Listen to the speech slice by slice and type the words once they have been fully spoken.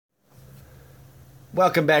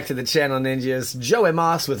Welcome back to the channel, Ninjas. Joey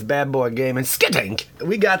Moss with Bad Boy Gaming. Skitink!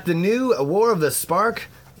 We got the new War of the Spark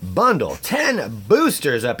bundle. 10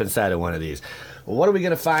 boosters up inside of one of these. What are we going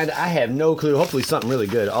to find? I have no clue. Hopefully something really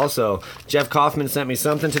good. Also, Jeff Kaufman sent me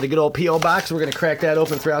something to the good old P.O. box. We're going to crack that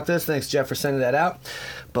open throughout this. Thanks, Jeff, for sending that out.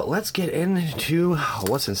 But let's get into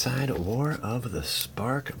what's inside War of the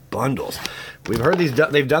Spark bundles. We've heard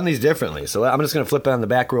they've done these differently. So I'm just going to flip it on the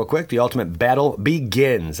back real quick. The ultimate battle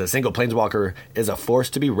begins. A single planeswalker is a force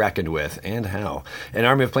to be reckoned with. And how? An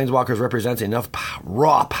army of planeswalkers represents enough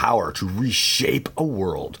raw power to reshape a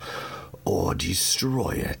world or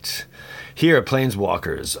destroy it. Here,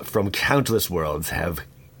 planeswalkers from countless worlds have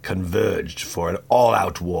converged for an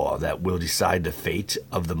all-out war that will decide the fate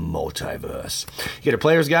of the multiverse. You get a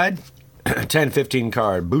player's guide, 10, 15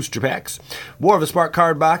 card booster packs, War of the Spark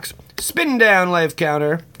card box, spin down life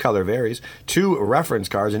counter, color varies, 2 reference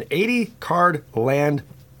cards, an 80 card land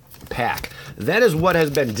pack. That is what has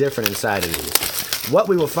been different inside of these. What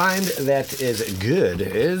we will find that is good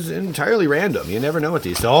is entirely random. You never know what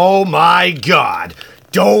these. Oh my God!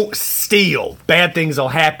 Don't steal. Bad things will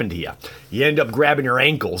happen to you. You end up grabbing your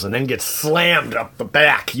ankles and then get slammed up the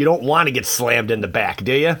back. You don't want to get slammed in the back,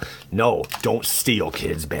 do you? No, don't steal,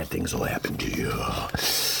 kids. Bad things will happen to you.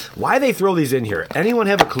 Why they throw these in here? Anyone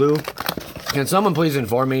have a clue? Can someone please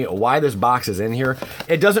inform me why this box is in here?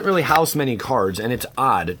 It doesn't really house many cards, and it's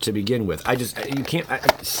odd to begin with. You can't,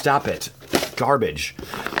 stop it. Garbage.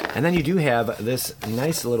 And then you do have this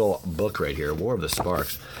nice little book right here, War of the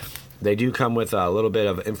Sparks. They do come with a little bit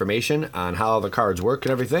of information on how the cards work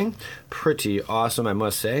and everything. Pretty awesome, I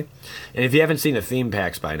must say. And if you haven't seen the theme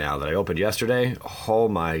packs by now that I opened yesterday, oh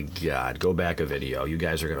my God, go back a video. You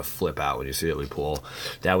guys are going to flip out when you see what we pull.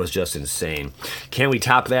 That was just insane. Can we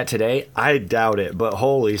top that today? I doubt it, but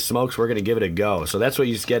holy smokes, we're going to give it a go. So that's what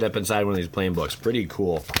you get up inside one of these plane books. Pretty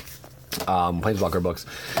cool. Planeswalker books.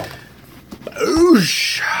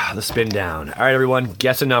 Oosh! The spin down. All right, everyone,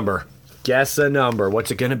 guess a number. Guess a number.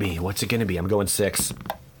 What's it going to be? What's it going to be? I'm going 6.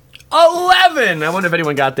 11! I wonder if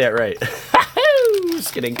anyone got that right.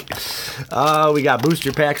 Just kidding. We got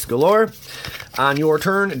booster packs galore. On your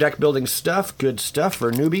turn, deck building stuff. Good stuff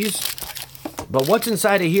for newbies. But what's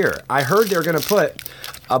inside of here? I heard they're going to put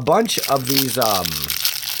a bunch of these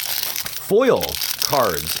foil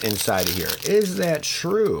cards inside of here. Is that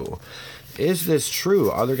true? Is this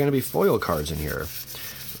true? Are there going to be foil cards in here?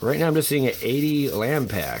 Right now I'm just seeing an 80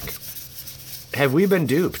 land pack. Have we been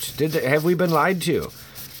duped? Have we been lied to?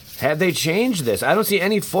 Have they changed this? I don't see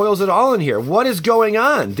any foils at all in here. What is going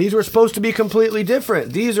on? These were supposed to be completely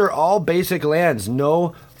different. These are all basic lands.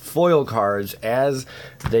 No foil cards, as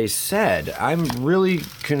they said. I'm really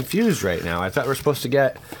confused right now. I thought we were supposed to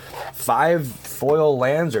get 5 foil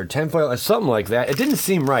lands or 10 foil, something like that. It didn't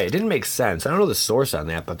seem right. It didn't make sense. I don't know the source on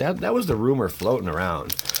that, but that was the rumor floating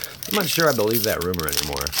around. I'm not sure I believe that rumor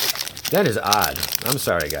anymore. That is odd. I'm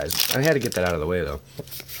sorry, guys. I had to get that out of the way, though.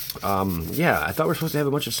 Yeah, I thought we were supposed to have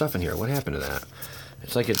a bunch of stuff in here. What happened to that?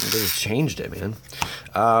 It's like they just changed it, man.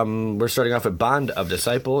 We're starting off with Bond of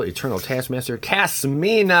Disciple, Eternal Taskmaster,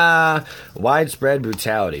 Casmina, Widespread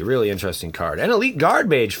Brutality. Really interesting card. And Elite Guard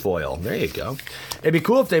Mage foil. There you go. It'd be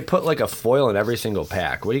cool if they put, like, a foil in every single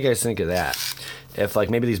pack. What do you guys think of that? If, like,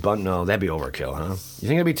 maybe these no, that'd be overkill, huh? You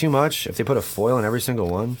think it'd be too much if they put a foil in every single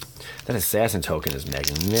one? That assassin token is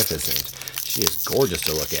magnificent. She is gorgeous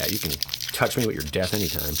to look at. You can touch me with your death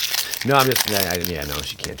anytime. No, I'm just, yeah, no,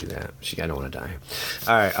 she can't do that. I don't want to die.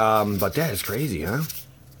 All right, but that is crazy, huh?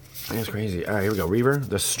 That's crazy. All right, here we go. Reaver,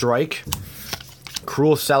 the Strike,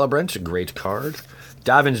 Cruel Celebrant, great card.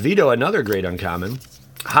 Davin's Veto, another great uncommon.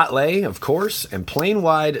 Hot Lay, of course, and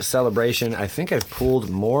Plane-Wide Celebration. I think I've pulled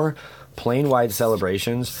more Plane-Wide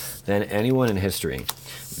Celebrations than anyone in history.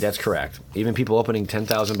 That's correct. Even people opening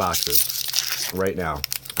 10,000 boxes right now.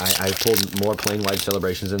 I've pulled more Plane-Wide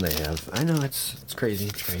Celebrations than they have. I know, it's crazy.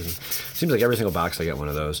 It's crazy. Seems like every single box I get one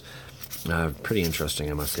of those. Pretty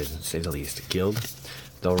interesting, I must say the least. Guild.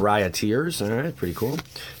 The Rioteers. All right, pretty cool.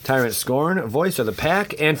 Tyrant Scorn. Voice of the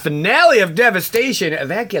Pack. And Finale of Devastation.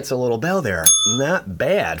 That gets a little bell there. Not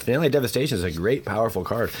bad. Finale of Devastation is a great, powerful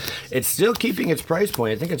card. It's still keeping its price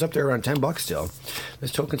point. I think it's up there around $10 still.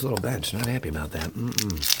 This token's a little bench. Not happy about that.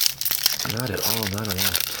 Not at all. Not at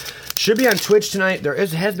all. Should be on Twitch tonight. There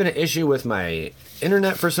has been an issue with my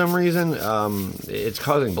internet for some reason. It's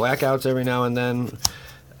causing blackouts every now and then.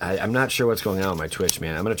 I'm not sure what's going on with my Twitch,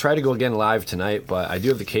 man. I'm going to try to go again live tonight, but I do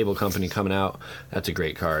have the Cable Company coming out. That's a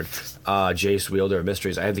great card. Jace, Wielder of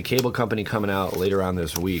Mysteries. I have the Cable Company coming out later on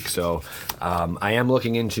this week, so I am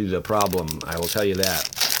looking into the problem. I will tell you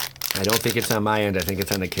that. I don't think it's on my end. I think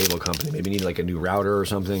it's on the cable company. Maybe need like a new router or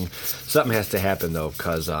something. Something has to happen though,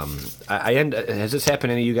 because has this happened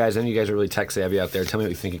to any of you guys? Any of you guys are really tech savvy out there? Tell me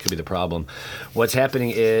what you think it could be the problem. What's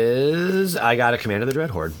happening is I got a Command of the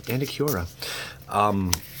Dreadhorde and a Kiora.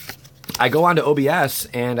 I go onto OBS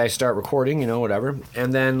and I start recording, whatever,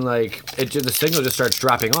 and then like the signal just starts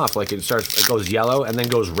dropping off. Like it goes yellow and then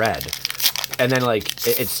goes red, and then like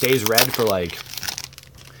it stays red for like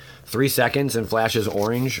 3 seconds and flashes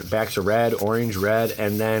orange, back to red, orange, red,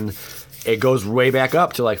 and then it goes way back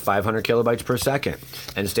up to like 500 kilobytes per second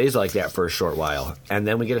and stays like that for a short while. And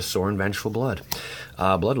then we get a Sorin Vengeful Blood.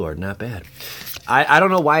 Bloodlord, not bad. I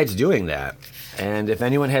don't know why it's doing that. And if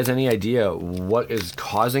anyone has any idea what is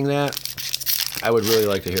causing that, I would really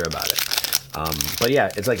like to hear about it. But yeah,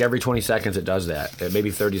 it's like every 20 seconds it does that,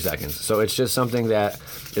 maybe 30 seconds. So it's just something that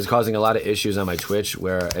is causing a lot of issues on my Twitch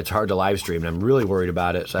where it's hard to live stream, and I'm really worried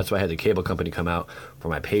about it. So that's why I had the cable company come out for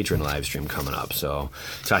my patron live stream coming up. So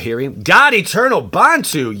Tahiri, God Eternal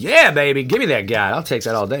Bantu, yeah, baby, give me that guy. I'll take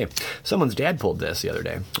that all day. Someone's dad pulled this the other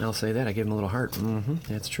day. I'll say that. I gave him a little heart.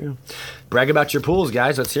 That's true. Brag about your pools,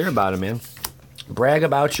 guys. Let's hear about them, man. Brag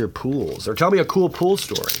about your pools, or tell me a cool pool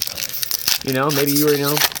story. Maybe you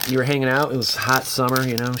were hanging out. It was hot summer.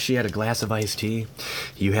 She had a glass of iced tea.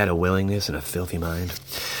 You had a willingness and a filthy mind,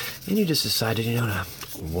 and you just decided, to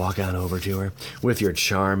walk on over to her with your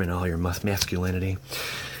charm and all your masculinity.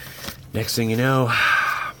 Next thing you know,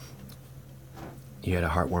 you had a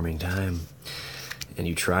heartwarming time, and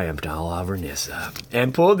you triumphed all over Nissa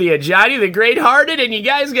and pulled the Ajani the Great-Hearted, and you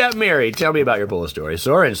guys got married. Tell me about your pool story.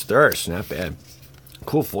 Sorin's Thirst, not bad.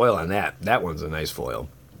 Cool foil on that. That one's a nice foil.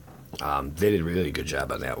 They did a really good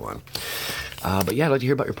job on that one. But yeah, I'd like to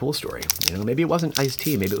hear about your pool story. Maybe it wasn't iced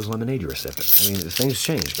tea. Maybe it was lemonade you were sipping. Things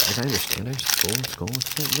change, guys. I understand. It's cool.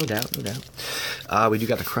 No doubt. We do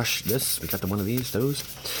got to crush this. We got one of those.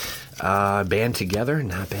 Band Together.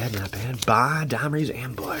 Not bad. Ba, Domri's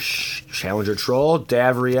Ambush. Challenger Troll.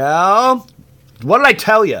 Davriel. What did I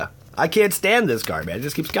tell you? I can't stand this card, man. It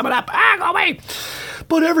just keeps coming up. Go away.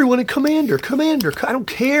 But everyone in Commander. I don't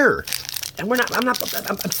care. And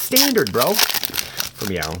I'm standard, bro. For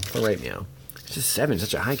right meow. It's just 7,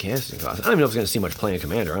 such a high casting cost. I don't even know if it's going to see much playing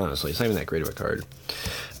Commander, honestly. It's not even that great of a card.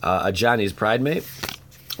 A Johnny's Pride Mate.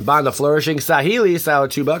 Bond the Flourishing. Sahili,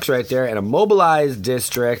 solid $2 right there. And a Mobilized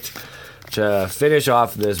District to finish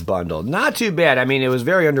off this bundle. Not too bad. It was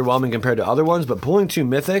very underwhelming compared to other ones, but pulling 2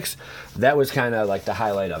 Mythics, that was kind of like the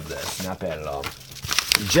highlight of this. Not bad at all.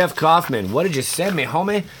 Jeff Kaufman, what did you send me,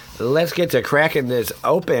 homie? Let's get to cracking this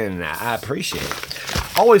open. I appreciate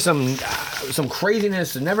it. Always some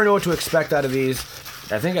craziness. Never know what to expect out of these.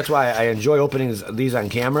 I think that's why I enjoy opening these on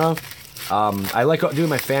camera. I like doing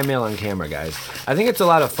my fan mail on camera, guys. I think it's a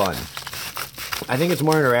lot of fun. I think it's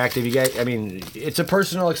more interactive. You guys, it's a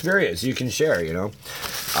personal experience you can share,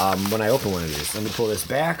 when I open one of these. Let me pull this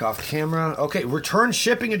back off camera. Okay, return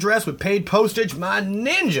shipping address with paid postage. My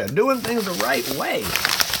ninja, doing things the right way.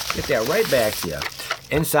 Get that right back to you.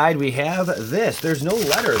 Inside we have this. There's no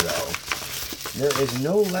letter, though. There is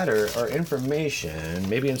no letter or information.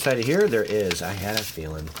 Maybe inside of here there is. I had a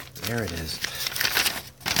feeling. There it is.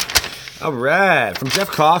 All right, from Jeff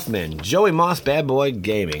Kaufman, Joey Moss, Bad Boy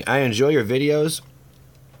Gaming. I enjoy your videos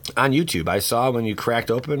on YouTube. I saw when you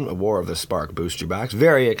cracked open a War of the Spark booster box.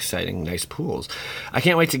 Very exciting, nice pools. I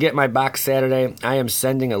can't wait to get my box Saturday. I am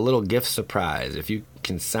sending a little gift surprise. If you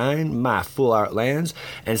can sign my Full Art Lands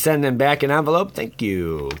and send them back in envelope, thank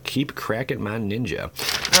you. Keep cracking my ninja.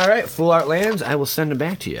 All right, Full Art Lands, I will send them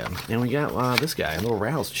back to you. And we got this guy, little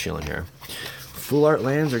Ral's chilling here. Full Art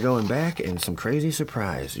Lands are going back, and some crazy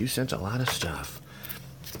surprise. You sent a lot of stuff.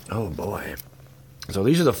 Oh, boy. So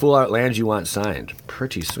these are the Full Art Lands you want signed.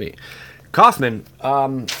 Pretty sweet. Kaufman,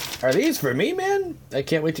 are these for me, man? I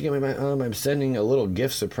can't wait to get my I'm sending a little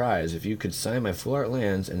gift surprise. If you could sign my Full Art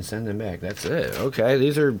Lands and send them back. That's it. Okay,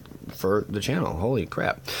 these are for the channel. Holy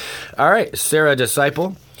crap. All right, Sarah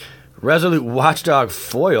Disciple. Resolute Watchdog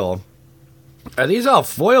Foil. Are these all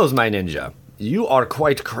foils, my ninja? You are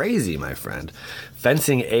quite crazy, my friend.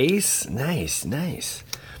 Fencing Ace. Nice.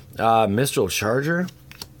 Mistral Charger.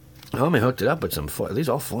 Oh, I hooked it up with some foil. These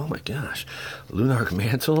all foil. Oh my gosh. Lunarch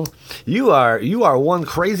Mantle. You are one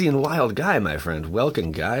crazy and wild guy, my friend.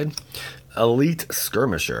 Welcome Guide. Elite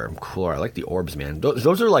Skirmisher. Cool. I like the orbs, man.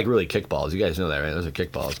 Those are like really kickballs. You guys know that, right? Those are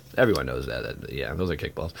kickballs. Everyone knows that. Yeah, those are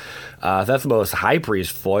kickballs. Thethmos High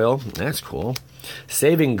Priest foil. That's cool.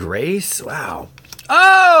 Saving Grace. Wow.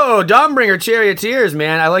 Oh, Dawnbringer Charioteers,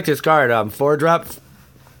 man. I like this card. 4-drop.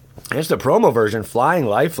 It's the promo version, Flying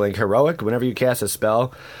Lifelink, heroic. Whenever you cast a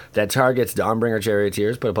spell that targets Dawnbringer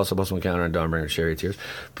Charioteers, put a +1/+1 counter on Dawnbringer Charioteers.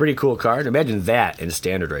 Pretty cool card. Imagine that in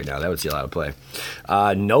Standard right now. That would see a lot of play.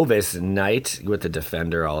 Novice Knight with the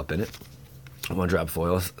Defender all up in it. 1-drop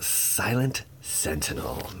foils. Silent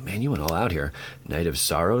Sentinel. Man, you went all out here. Knight of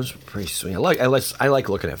Sorrows. Pretty sweet. I like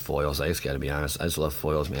looking at foils. I just got to be honest. I just love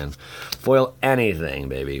foils, man. Foil anything,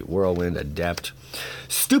 baby. Whirlwind, Adept.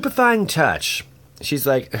 Stupefying Touch. She's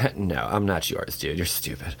like, no, I'm not yours, dude. You're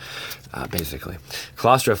stupid, basically.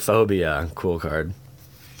 Claustrophobia, cool card.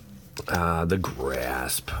 The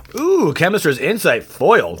Grasp. Ooh, Chemister's Insight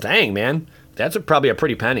foil. Dang, man. That's probably a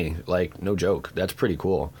pretty penny. Like, no joke. That's pretty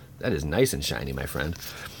cool. That is nice and shiny, my friend.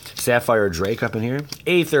 Sapphire Drake up in here.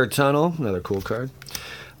 Aether Tunnel, another cool card.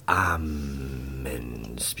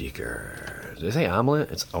 Omen Speaker. Did I say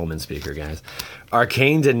omelet? It's Omen Speaker, guys.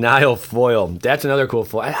 Arcane Denial foil. That's another cool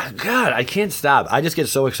foil. God, I can't stop. I just get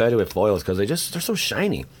so excited with foils because they're so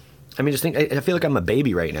shiny. I mean, I feel like I'm a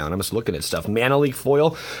baby right now, and I'm just looking at stuff. Mana Leak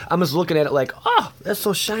foil. I'm just looking at it like, oh, that's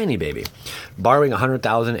so shiny, baby. Borrowing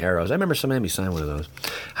 100,000 arrows. I remember somebody had me sign one of those.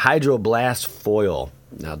 Hydroblast foil.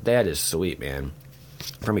 Now that is sweet, man.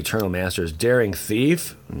 From Eternal Masters. Daring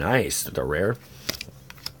Thief. Nice. The rare.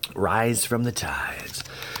 Rise from the Tides.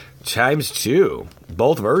 ×2.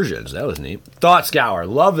 Both versions. That was neat. Thought Scour.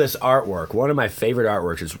 Love this artwork. One of my favorite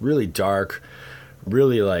artworks. It's really dark.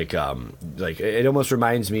 Really like it almost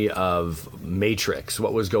reminds me of Matrix.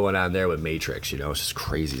 What was going on there with Matrix? You know, it's just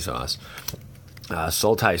crazy sauce.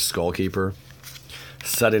 Sultai Skullkeeper.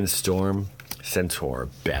 Sudden Storm. Centaur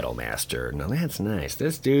Battlemaster. Now that's nice.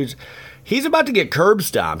 This dude's... He's about to get curb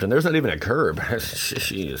stomped, and there's not even a curb.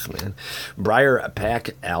 Jeez, man. Briar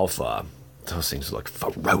Pack Alpha. Those things look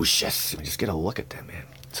ferocious. You just get a look at them, man.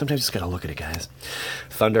 Sometimes you just gotta look at it, guys.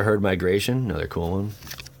 Thunderherd Migration. Another cool one.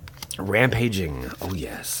 Rampaging. Oh,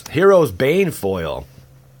 yes. Hero's Bane foil.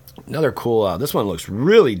 Another cool... this one looks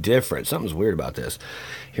really different. Something's weird about this.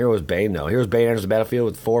 Hero's Bane, though. Hero's Bane enters the battlefield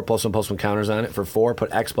with 4 +1/+1 counters on it. For 4,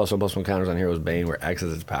 put X +1/+1 counters on Hero's Bane, where X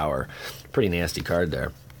is its power. Pretty nasty card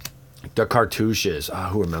there. The Cartouches.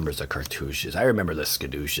 Who remembers the Cartouches? I remember the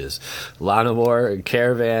Skadooches. Lanavor,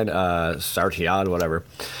 Caravan, Sartiad, whatever.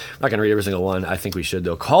 I'm not going to read every single one. I think we should,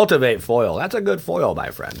 though. Cultivate foil. That's a good foil, my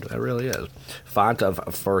friend. That really is. Font of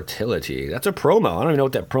Fertility. That's a promo. I don't even know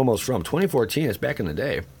what that promo's from. 2014. It's back in the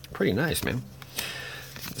day. Pretty nice, man.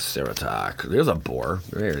 Ceratok. There's a boar.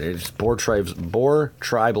 There it is. Boar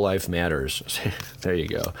tribe life matters. There you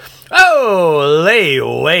go. Oh, Lay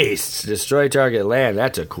Waste. Destroy target land.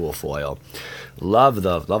 That's a cool foil. Love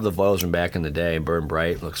the foils from back in the day. Burn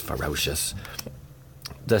Bright. Looks ferocious.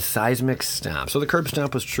 The Seismic Stomp. So the Curb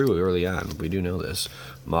Stomp was true early on. We do know this.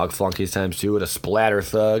 Mog Flunkies ×2 with a Splatter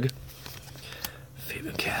Thug.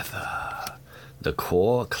 Fabian The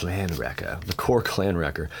Core Clan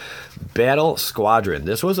Wrecker. Battle Squadron.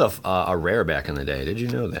 This was a rare back in the day. Did you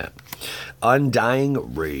know that?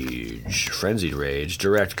 Undying Rage. Frenzied Rage.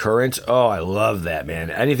 Direct Current. Oh, I love that, man.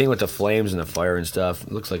 Anything with the flames and the fire and stuff.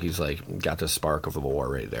 Looks like he's got the spark of the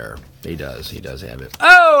war right there. He does have it.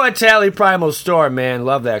 Oh, Atali Primal Storm, man.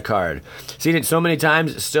 Love that card. Seen it so many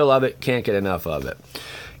times. Still love it. Can't get enough of it.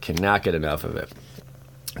 Cannot get enough of it.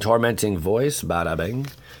 Tormenting Voice. Bada bing.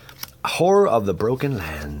 Horror of the Broken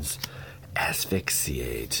Lands.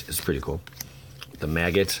 Asphyxiate. It's pretty cool. The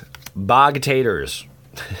Maggot. Bog Taters.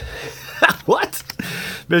 What?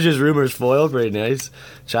 Vicious Rumors foil. Pretty nice.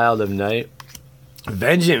 Child of Night.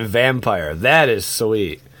 Vengeant Vampire. That is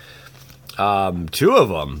sweet. 2 of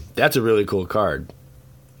them. That's a really cool card.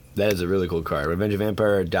 That is a really cool card. When Vengeant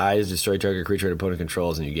Vampire dies, destroy target creature an opponent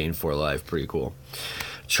controls, and you gain 4 life. Pretty cool.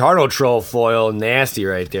 Charno Troll foil. Nasty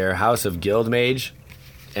right there. House of Guildmage.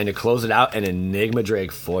 And to close it out, an Enigma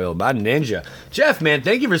Drake foil. My ninja. Jeff, man,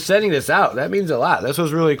 thank you for sending this out. That means a lot. This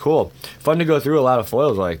was really cool. Fun to go through a lot of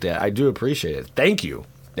foils like that. I do appreciate it. Thank you.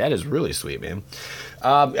 That is really sweet, man.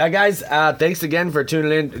 Guys, thanks again for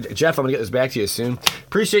tuning in. Jeff, I'm going to get this back to you soon.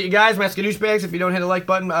 Appreciate you guys. My skadoosh bags. If you don't hit the like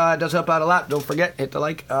button, it does help out a lot. Don't forget, hit the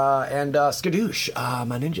like. And skadoosh,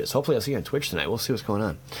 my ninjas. Hopefully I'll see you on Twitch tonight. We'll see what's going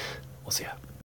on. We'll see ya.